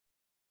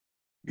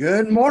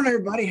Good morning,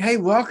 everybody. Hey,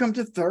 welcome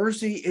to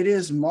Thursday. It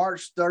is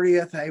March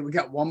 30th. Hey, we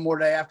got one more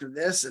day after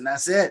this, and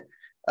that's it.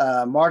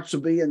 March will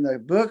be in the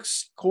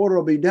books, quarter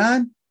will be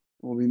done.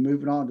 We'll be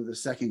moving on to the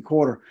second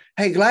quarter.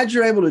 Hey, glad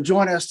you're able to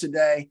join us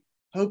today.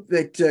 Hope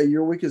that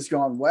your week has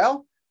gone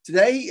well.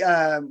 Today,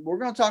 we're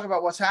going to talk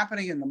about what's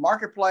happening in the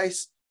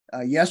marketplace.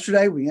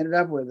 Yesterday, we ended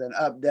up with an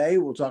up day.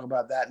 We'll talk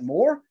about that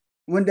more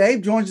when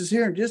Dave joins us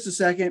here in just a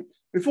second.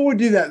 Before we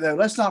do that, though,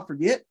 let's not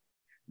forget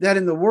that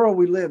in the world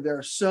we live, there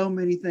are so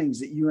many things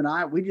that you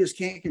and we just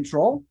can't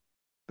control,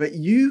 but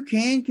you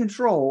can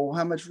control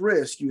how much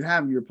risk you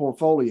have in your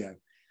portfolio.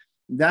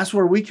 That's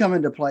where we come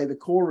into play, the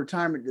core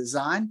retirement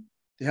design,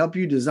 to help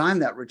you design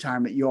that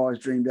retirement you always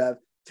dreamed of,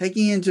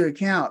 taking into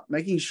account,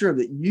 making sure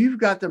that you've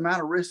got the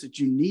amount of risk that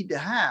you need to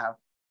have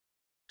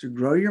to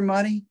grow your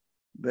money,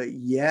 but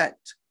yet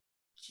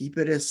keep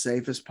it as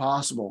safe as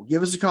possible.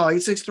 Give us a call,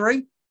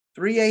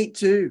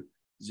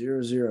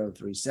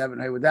 863-382-0037.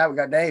 Hey, with that, we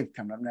got Dave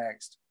coming up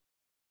next.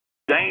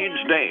 Dance.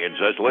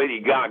 That's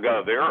Lady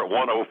Gaga there at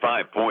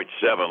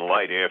 105.7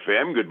 Light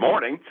FM. Good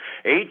morning.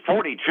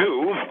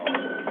 8:42.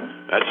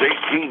 That's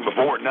 18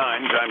 before 9.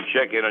 Time to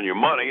check in on your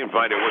money and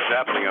find out what's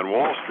happening on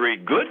Wall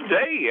Street. Good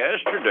day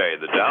yesterday.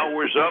 The Dow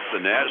was up. The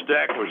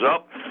NASDAQ was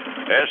up.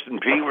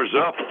 S&P was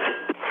up.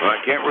 I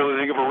can't really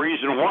think of a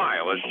reason why.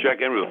 Let's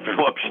check in with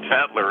Phillip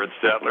Statler at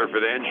Statler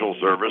Financial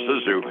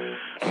Services, who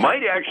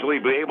might actually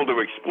be able to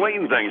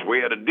explain things.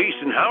 We had a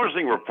decent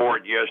housing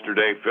report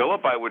yesterday,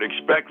 Phillip. I would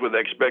expect, with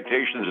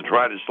expectations to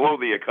try to slow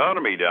the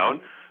economy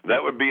down,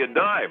 that would be a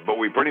dive, but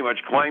we pretty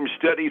much climbed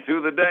steady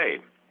through the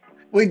day.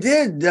 We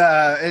did,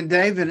 and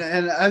Dave, and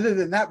other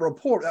than that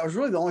report, that was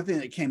really the only thing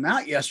that came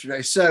out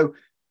yesterday. So,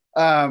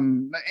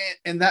 and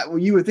that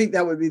you would think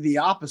that would be the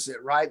opposite,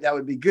 right? That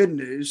would be good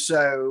news.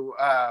 So,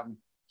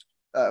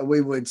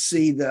 we would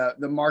see the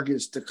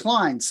markets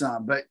decline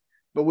some, but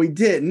we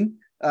didn't.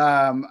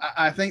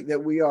 I think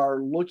that we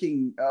are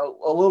looking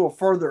a little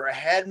further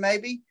ahead,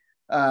 maybe.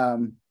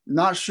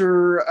 Not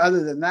sure.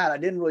 Other than that, I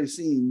didn't really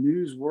see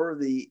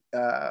newsworthy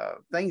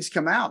things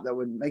come out that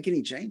would make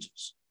any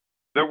changes.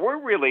 There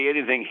weren't really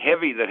anything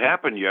heavy that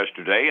happened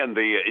yesterday, and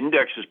the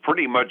indexes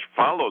pretty much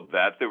followed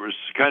that. There was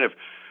kind of,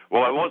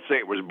 well, I won't say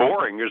it was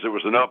boring because it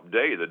was an up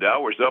day. The Dow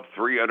was up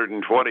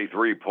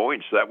 323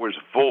 points. That was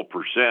a full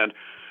percent.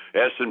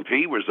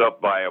 S&P was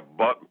up by a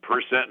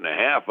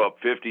 1.5%, up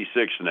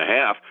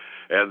 56.5,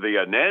 and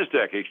the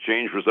Nasdaq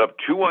exchange was up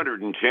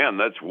 210.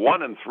 That's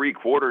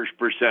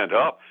 1.75%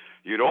 up.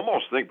 You'd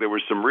almost think there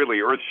was some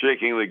really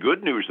earth-shakingly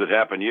good news that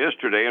happened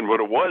yesterday, and what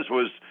it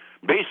was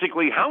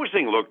basically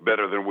housing looked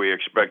better than we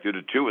expected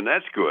it to, and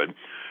that's good.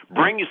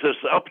 Brings us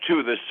up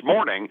to this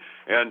morning,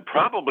 and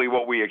probably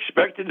what we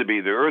expected to be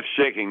the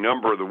earth-shaking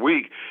number of the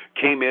week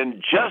came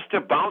in just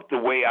about the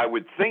way I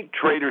would think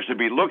traders would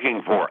be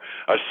looking for.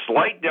 A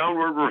slight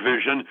downward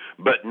revision,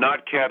 but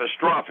not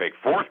catastrophic.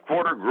 Fourth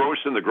quarter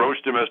gross in the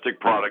gross domestic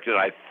product, and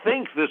I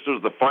think this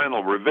was the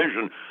final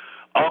revision,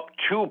 up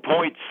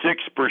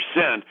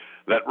 2.6%.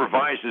 That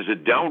revises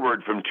it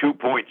downward from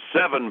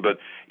 2.7, but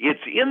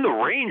it's in the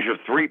range of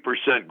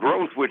 3%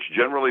 growth, which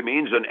generally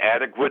means an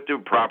adequate to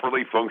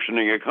properly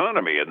functioning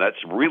economy, and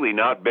that's really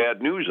not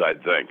bad news,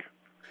 I'd think.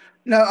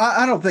 No,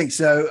 I don't think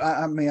so.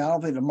 I mean, I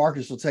don't think the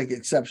markets will take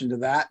exception to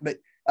that. But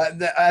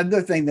the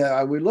other thing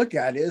that we look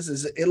at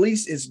is at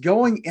least it's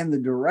going in the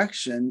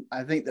direction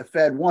I think the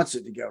Fed wants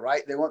it to go,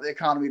 right? They want the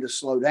economy to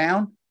slow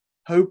down.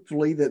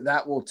 Hopefully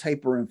that will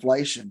taper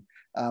inflation.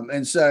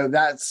 And so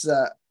that's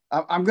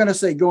I'm going to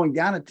say going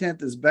down a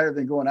tenth is better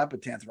than going up a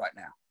tenth right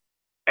now.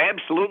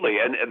 Absolutely.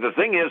 And the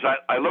thing is,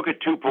 I look at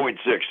 2.6,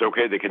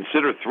 okay, they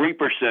consider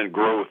 3%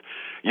 growth,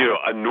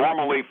 a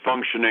normally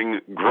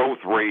functioning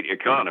growth rate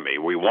economy.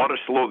 We want to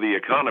slow the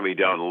economy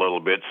down a little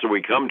bit, so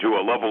we come to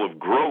a level of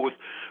growth,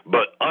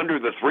 but under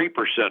the 3%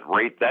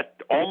 rate,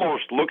 that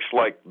almost looks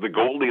like the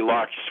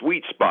Goldilocks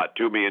sweet spot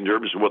to me in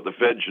terms of what the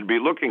Fed should be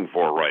looking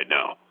for right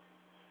now.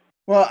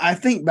 Well, I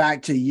think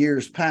back to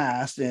years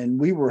past, and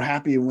we were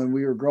happy when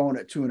we were growing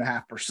at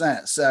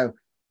 2.5%. So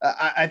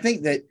I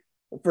think that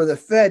for the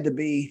Fed to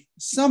be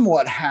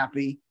somewhat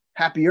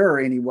happier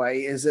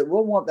anyway, is that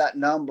we'll want that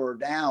number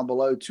down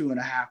below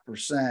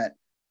 2.5%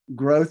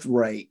 growth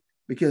rate,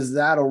 because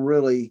that'll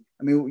really,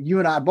 I mean, you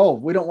and I both,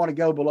 we don't want to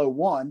go below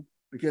 1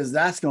 because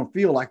that's going to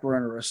feel like we're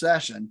in a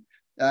recession.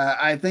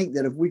 I think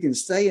that if we can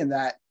stay in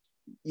that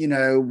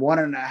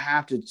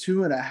 1.5 to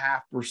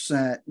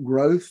 2.5%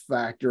 growth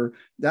factor,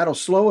 that'll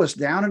slow us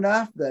down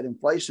enough that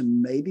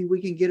inflation, maybe we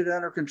can get it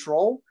under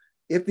control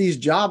if these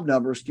job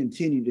numbers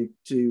continue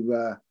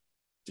to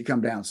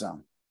come down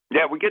some.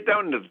 Yeah, we get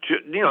down into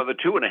the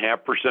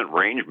 2.5%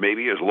 range,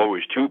 maybe as low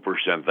as 2%.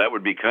 That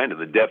would be kind of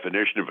the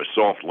definition of a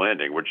soft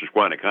landing, which is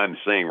what I'm kind of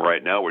saying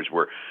right now is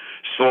we're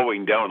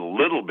slowing down a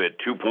little bit.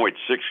 2.6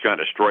 kind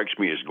of strikes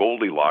me as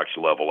Goldilocks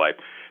level. I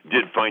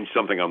did find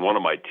something on one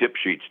of my tip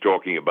sheets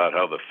talking about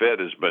how the Fed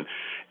has been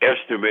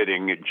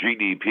estimating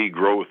GDP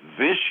growth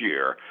this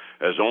year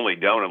as only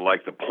down in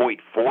like the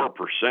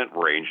 0.4%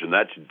 range, and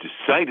that's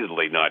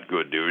decidedly not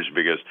good news,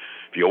 because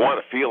if you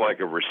want to feel like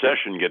a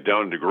recession, get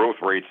down to growth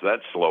rates that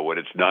slow, and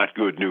it's not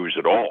good news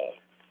at all.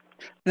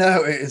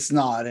 No, it's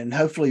not, and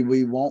hopefully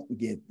we won't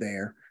get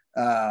there.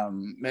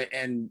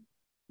 And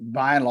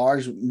by and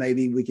large,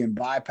 maybe we can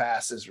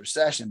bypass this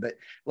recession. But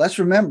let's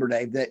remember,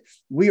 Dave, that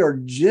we are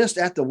just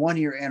at the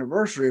 1-year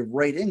anniversary of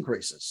rate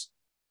increases.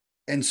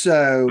 And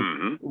so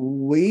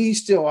we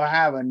still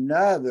have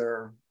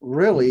another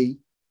really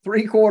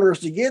 3 quarters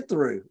to get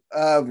through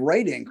of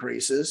rate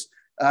increases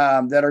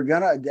that are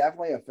going to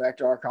definitely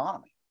affect our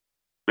economy.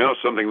 Now,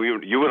 something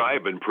you and I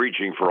have been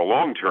preaching for a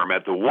long term.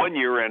 At the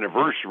 1-year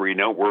anniversary,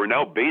 now we're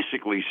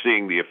basically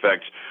seeing the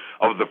effects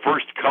of the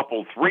first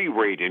couple 3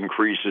 rate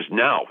increases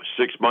now,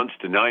 6 months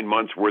to 9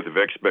 months worth of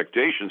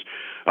expectations.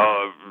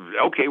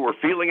 Okay, we're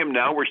feeling them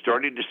now. We're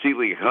starting to see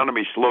the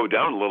economy slow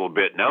down a little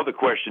bit. Now the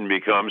question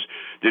becomes,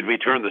 did we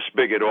turn the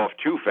spigot off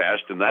too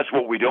fast? And that's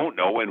what we don't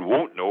know and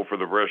won't know for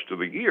the rest of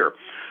the year.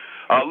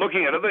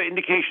 Looking at other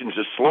indications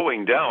of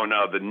slowing down,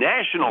 the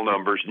national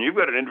numbers, and you've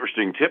got an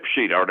interesting tip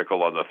sheet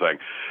article on the thing.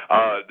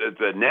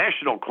 The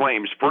national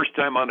claims,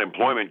 first-time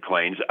unemployment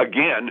claims,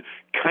 again,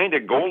 kind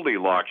of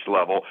Goldilocks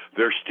level.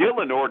 They're still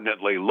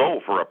inordinately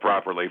low for a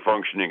properly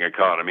functioning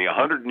economy.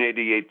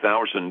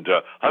 198,000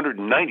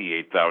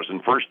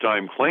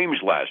 first-time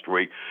claims last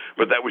week,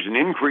 but that was an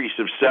increase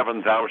of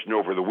 7,000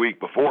 over the week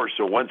before.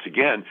 So once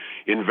again,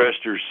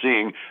 investors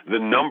seeing the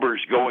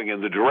numbers going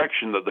in the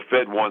direction that the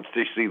Fed wants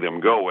to see them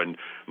go, and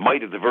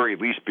might at the very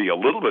least be a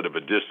little bit of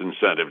a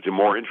disincentive to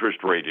more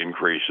interest rate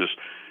increases.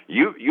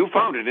 You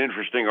found an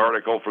interesting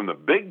article from the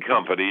big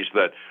companies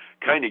that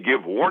kind of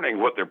give warning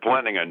what they're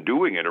planning on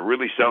doing, and it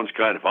really sounds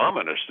kind of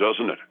ominous,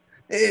 doesn't it?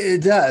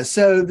 It does.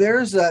 So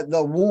there's the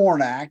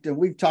WARN Act, and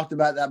we've talked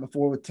about that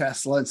before with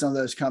Tesla and some of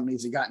those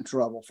companies that got in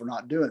trouble for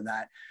not doing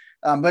that.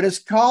 But it's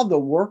called the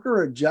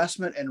Worker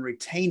Adjustment and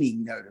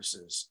Retaining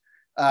Notices.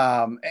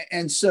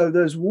 And so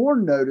those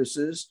WARN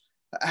notices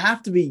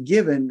have to be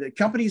given. The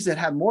companies that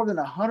have more than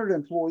 100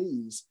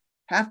 employees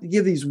have to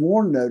give these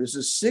WARN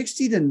notices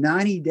 60 to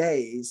 90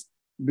 days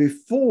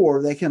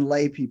before they can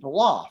lay people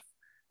off.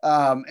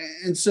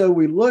 And so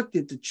we looked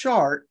at the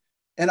chart,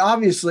 and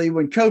obviously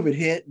when COVID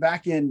hit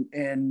back in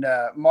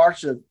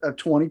March of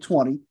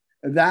 2020,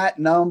 that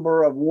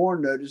number of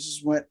WARN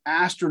notices went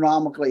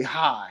astronomically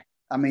high.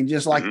 I mean,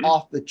 just like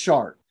off the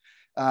chart.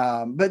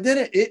 But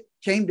then it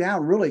came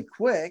down really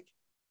quick.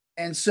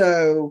 And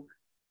so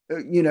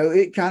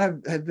it kind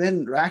of had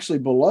been actually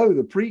below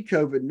the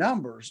pre-COVID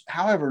numbers.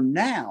 However,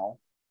 now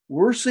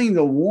we're seeing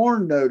the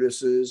WARN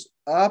notices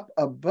up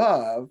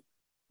above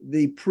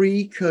the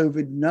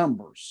pre-COVID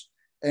numbers.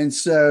 And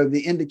so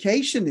the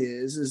indication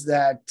is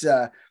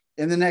that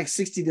in the next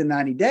 60 to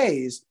 90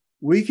 days,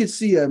 we could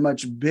see a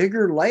much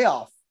bigger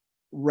layoff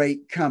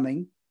rate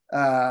coming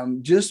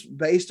just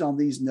based on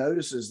these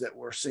notices that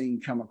we're seeing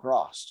come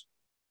across.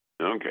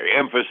 Okay,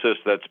 emphasis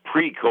that's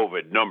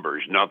pre-COVID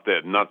numbers, not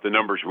the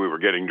numbers we were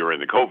getting during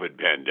the COVID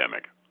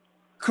pandemic.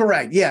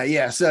 Correct.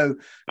 Yeah. So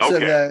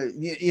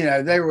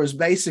there was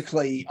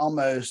basically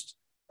almost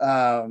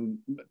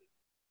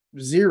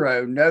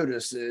zero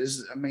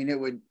notices. I mean, it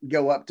would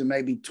go up to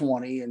maybe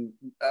 20 and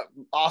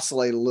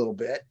oscillate a little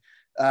bit.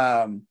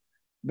 But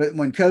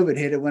when COVID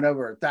hit, it went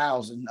over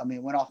 1,000. I mean,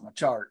 it went off my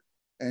chart.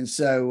 And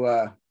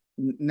so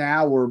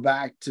now we're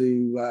back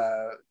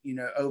to,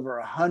 over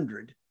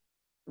 100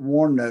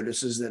 WARN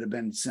notices that have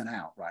been sent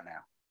out right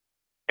now.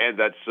 And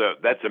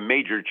that's a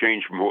major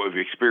change from what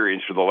we've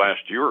experienced for the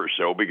last year or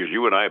so, because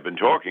you and I have been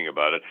talking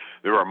about it.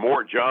 There are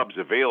more jobs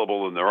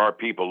available than there are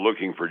people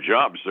looking for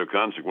jobs. So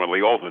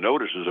consequently, all the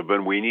notices have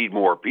been, we need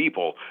more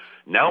people.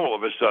 Now, all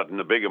of a sudden,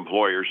 the big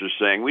employers are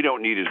saying, we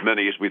don't need as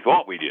many as we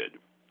thought we did.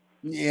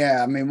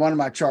 Yeah, I mean, one of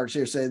my charts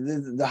here said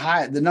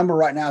the number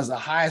right now is the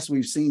highest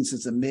we've seen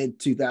since the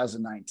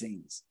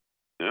mid-2019s.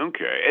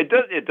 Okay.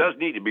 It does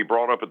need to be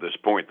brought up at this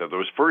point that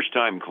those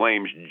first-time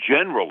claims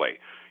generally,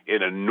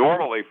 in a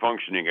normally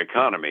functioning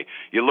economy,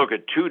 you look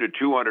at 2 to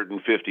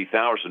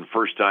 250,000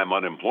 first-time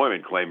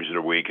unemployment claims in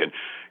a week, and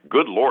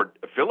good Lord,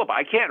 Phillip,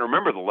 I can't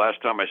remember the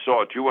last time I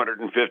saw a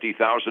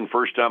 250,000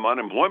 first-time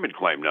unemployment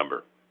claim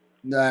number.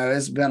 No,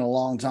 it's been a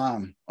long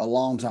time.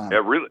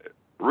 Yeah,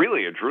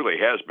 really, it truly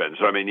has been.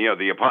 So, I mean,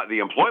 the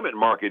employment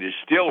market is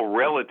still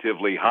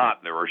relatively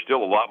hot. There are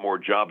still a lot more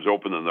jobs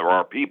open than there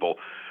are people.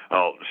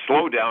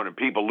 Slowdown in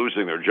people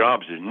losing their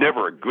jobs is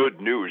never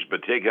good news,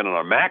 but taken on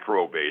a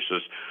macro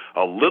basis,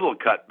 a little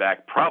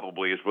cutback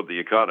probably is what the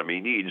economy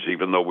needs,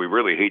 even though we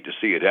really hate to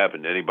see it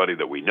happen to anybody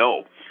that we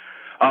know.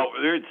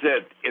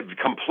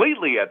 It's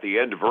completely at the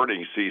end of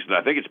earnings season.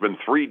 I think it's been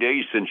 3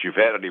 days since you've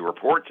had any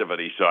reports of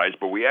any size,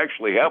 but we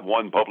actually have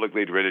one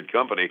publicly traded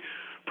company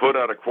put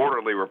out a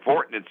quarterly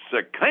report, and it's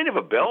kind of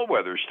a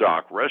bellwether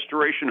stock,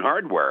 Restoration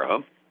Hardware,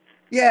 huh?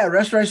 Yeah,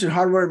 Restoration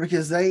Hardware,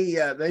 because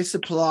they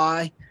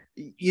supply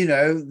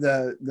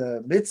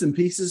the bits and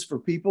pieces for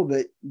people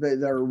that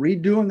are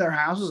redoing their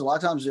houses. A lot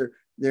of times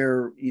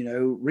they're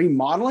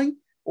remodeling,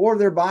 or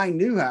they're buying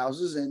new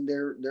houses and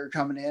they're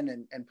coming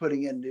in and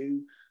putting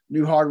in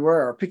new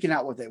hardware or picking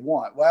out what they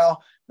want.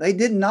 Well, they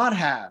did not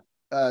have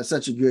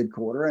such a good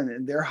quarter,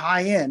 and they're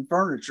high end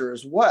furniture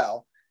as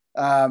well,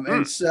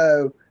 and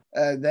so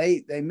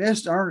they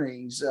missed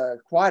earnings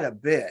quite a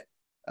bit.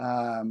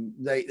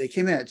 They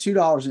came in at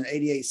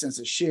 $2.88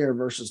 a share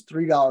versus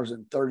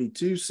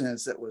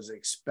 $3.32 that was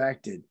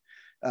expected.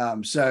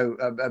 So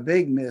a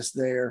big miss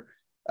there.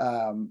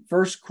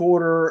 First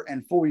quarter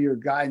and full year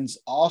guidance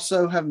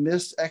also have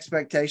missed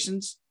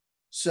expectations.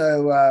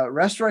 So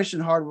Restoration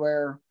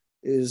Hardware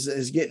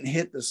is getting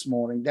hit this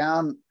morning,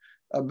 down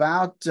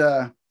about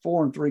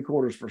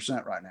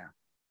 4.75% right now.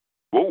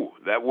 Oh,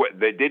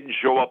 they didn't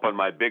show up on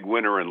my big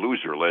winner and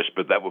loser list,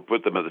 but that would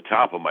put them at the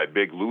top of my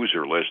big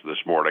loser list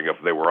this morning if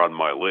they were on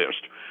my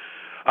list.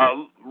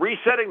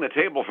 Resetting the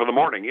table for the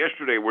morning.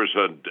 Yesterday was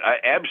an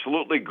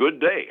absolutely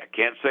good day. I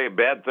can't say a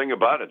bad thing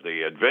about it.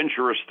 The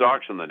adventurous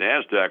stocks in the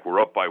NASDAQ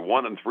were up by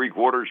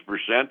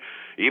 1.75%.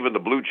 Even the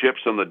blue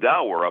chips on the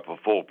Dow were up a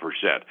full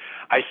percent.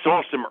 I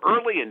saw some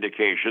early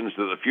indications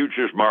that the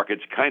futures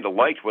markets kind of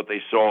liked what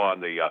they saw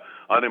on the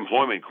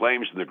unemployment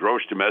claims and the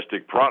gross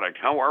domestic product.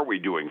 How are we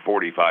doing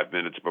 45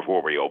 minutes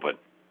before we open?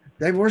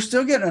 We're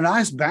still getting a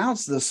nice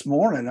bounce this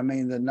morning. I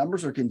mean, the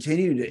numbers are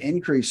continuing to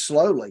increase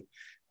slowly.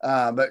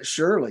 But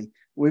surely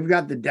we've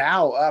got the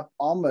Dow up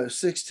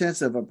almost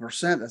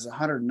 0.6%. That's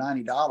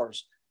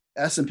 $190.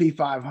 S&P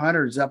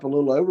 500 is up a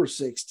little over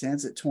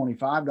 0.6 at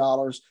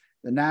 $25.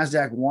 The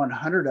NASDAQ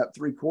 100 up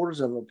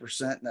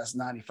 0.75%, and that's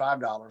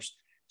 $95.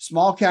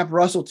 Small cap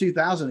Russell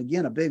 2000,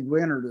 again, a big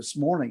winner this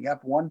morning,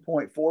 up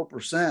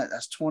 1.4%.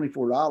 That's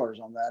 $24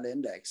 on that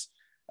index.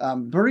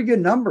 Pretty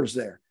good numbers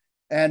there.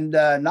 And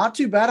not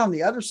too bad on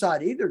the other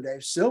side either,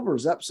 Dave.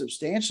 Silver's up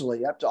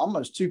substantially, up to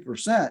almost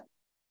 2%.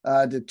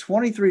 To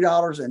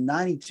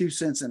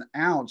 $23.92 an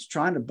ounce,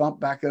 trying to bump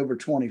back over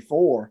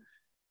 24.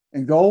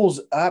 And gold's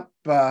up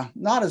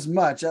not as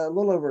much, a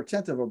little over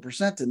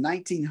 0.1% to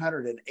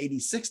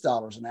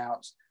 $1,986 an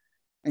ounce.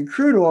 And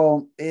crude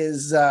oil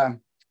is, I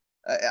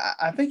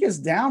think it's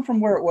down from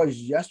where it was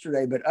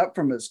yesterday, but up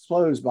from its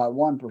close by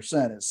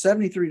 1%. It's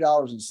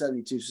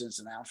 $73.72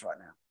 an ounce right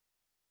now.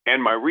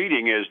 And my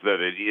reading is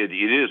that it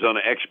is on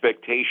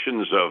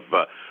expectations of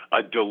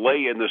a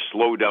delay in the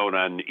slowdown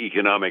on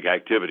economic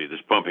activity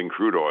that's pumping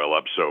crude oil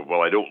up. So,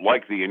 while I don't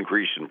like the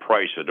increase in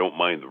price, I don't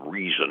mind the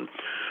reason.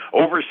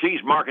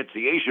 Overseas markets,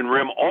 the Asian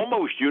Rim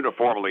almost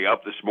uniformly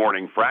up this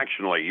morning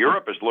fractionally.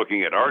 Europe is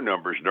looking at our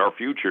numbers and our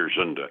futures,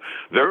 and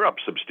they're up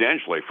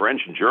substantially.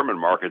 French and German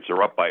markets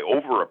are up by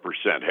over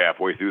 1%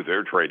 halfway through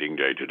their trading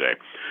day today.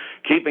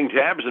 Keeping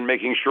tabs and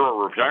making sure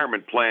a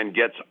retirement plan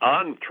gets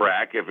on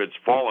track if it's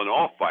fallen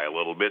off by a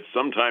little bit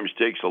sometimes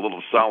takes a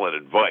little solid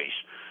advice.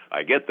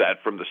 I get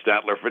that from the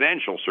Statler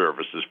Financial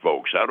Services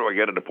folks. How do I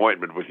get an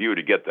appointment with you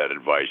to get that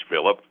advice,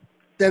 Phillip?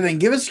 Then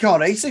give us a call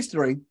at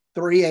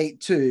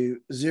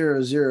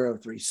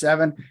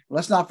 863-382-0037.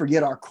 Let's not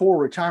forget our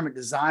core retirement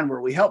design,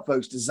 where we help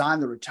folks design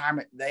the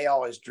retirement they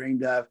always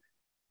dreamed of.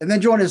 And then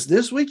join us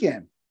this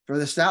weekend for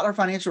the Statler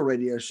Financial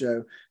Radio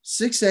Show,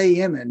 6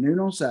 a.m. and noon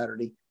on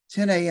Saturday,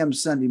 10 a.m.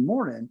 Sunday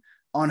morning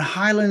on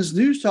Highlands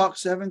News Talk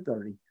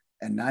 730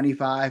 and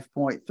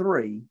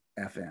 95.3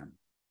 FM.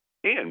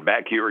 And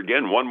back here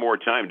again one more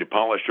time to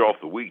polish off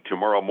the week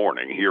tomorrow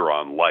morning here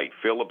on Light.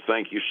 Phillip,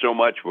 thank you so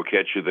much. We'll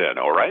catch you then,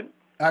 all right?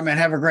 All right, man.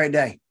 Have a great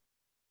day.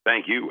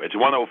 Thank you. It's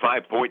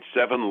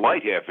 105.7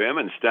 Light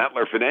FM and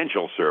Statler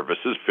Financial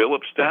Services,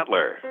 Phillip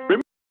Statler.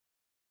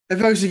 Hey,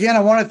 folks, again, I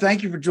want to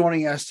thank you for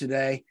joining us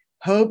today.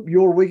 Hope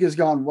your week has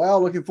gone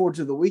well. Looking forward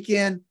to the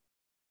weekend.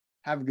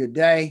 Have a good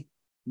day.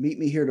 Meet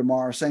me here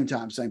tomorrow, same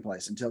time, same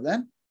place. Until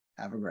then,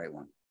 have a great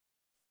one.